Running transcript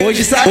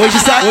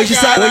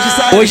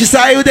Hoje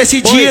saiu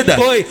decidida,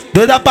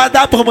 doida pra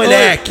dar por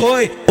moleque.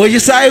 Hoje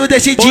saiu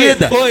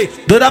decidida,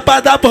 doida pra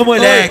dar por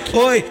moleque.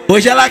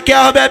 Hoje ela quer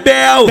o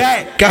BEBEL,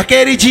 quer o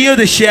queridinho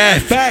do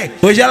chefe.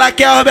 Hoje ela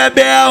quer o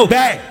BEBEL,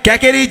 quer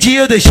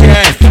queridinho do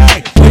chefe.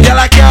 Hoje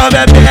ela quer o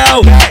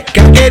BEBEL,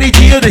 quer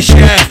queridinho do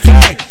chefe.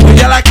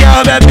 Hoje ela quer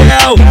o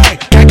BEBEL,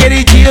 quer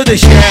queridinho do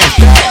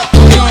chefe.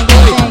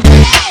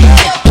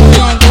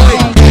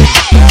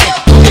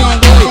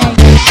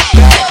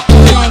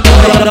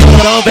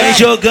 Vem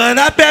jogando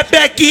a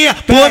pepequinha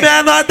por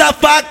menor da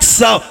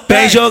facção.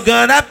 Vem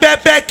jogando a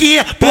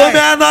pepequinha por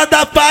menor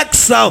da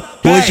facção.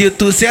 Hoje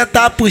tu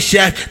senta pro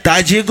chefe, tá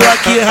de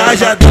GLOCK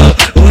rajadão.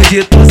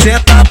 Hoje tu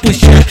senta pro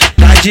chefe,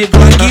 tá de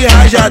GLOCK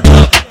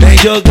rajadão. Vem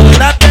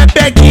jogando a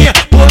pepequinha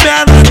por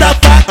menor da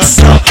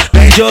facção.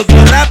 Vem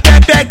jogando a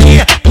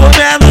pepequinha por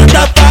menor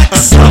da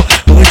facção.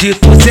 Hoje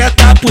tu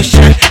senta pro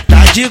chefe,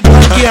 tá de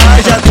GLOCK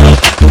rajadão.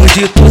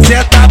 Hoje tu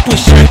senta pro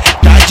chefe,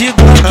 tá de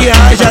GLOCK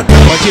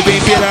rajadão. Pode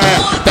vir piranha,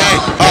 vem,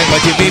 ó,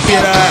 pode vir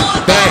piranha,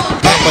 vem,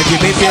 ó, pode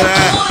vir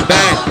piranha,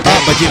 vem,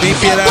 ó, pode vir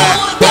piranha,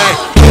 vem.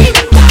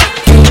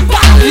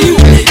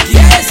 E é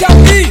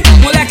Selminho,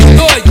 moleque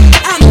doido,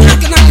 a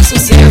máquina de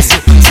sucesso.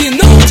 Se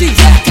não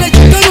tiver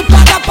acreditando,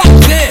 paga pra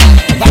ver.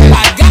 Vai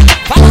pagar,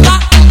 fala lá.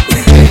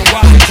 Eu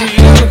gosto de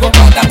dinheiro, vou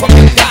guardar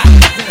complicado.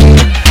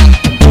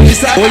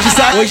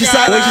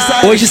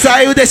 Hoje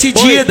saiu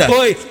decidida,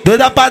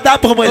 doida pra dar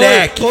por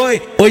moleque.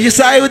 Hoje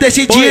saiu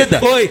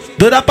decidida,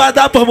 doida pra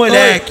dar por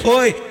moleque.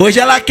 Hoje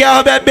ela quer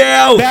o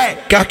BEBEL,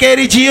 quer o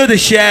queridinho do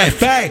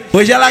chefe.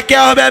 Hoje ela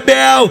quer o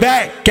BEBEL,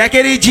 quer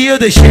queridinho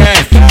do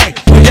chefe.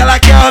 Hoje ela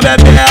quer o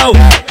BEBEL,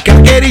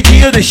 quer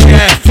queridinho do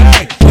chefe.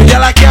 Hoje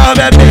ela quer o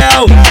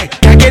BEBEL,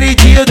 quer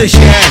queridinho do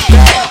chefe.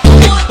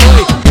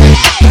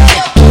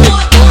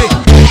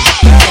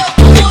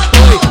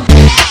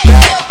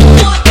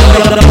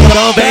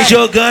 Vem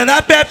jogando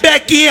a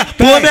pepequinha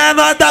por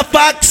menor da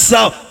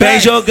facção. Vem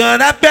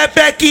jogando a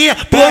pepequinha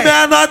por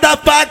menor da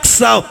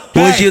facção.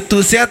 Hoje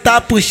tu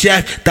senta pro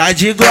chefe, tá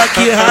de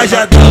GLOCK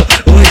rajadão.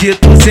 Hoje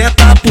tu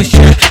senta pro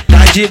chefe,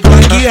 tá de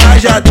GLOCK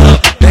rajadão.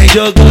 Vem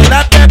jogando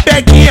a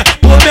pepequinha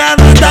por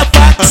menor da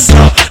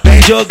facção.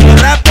 Vem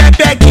jogando a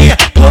pepequinha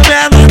por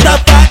menor da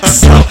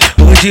facção.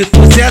 Hoje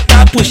tu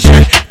senta pro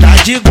chefe,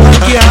 tá de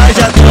GLOCK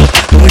rajadão.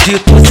 Hoje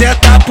tu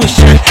senta pro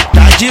chefe,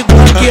 tá de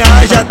GLOCK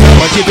rajadão.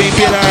 Pode vir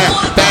piranha,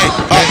 vem,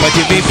 ó,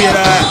 pode vir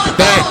piranha,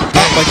 vem,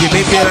 ó, pode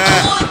vir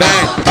piranha,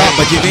 vem, ó,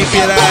 pode vir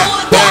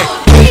piranha.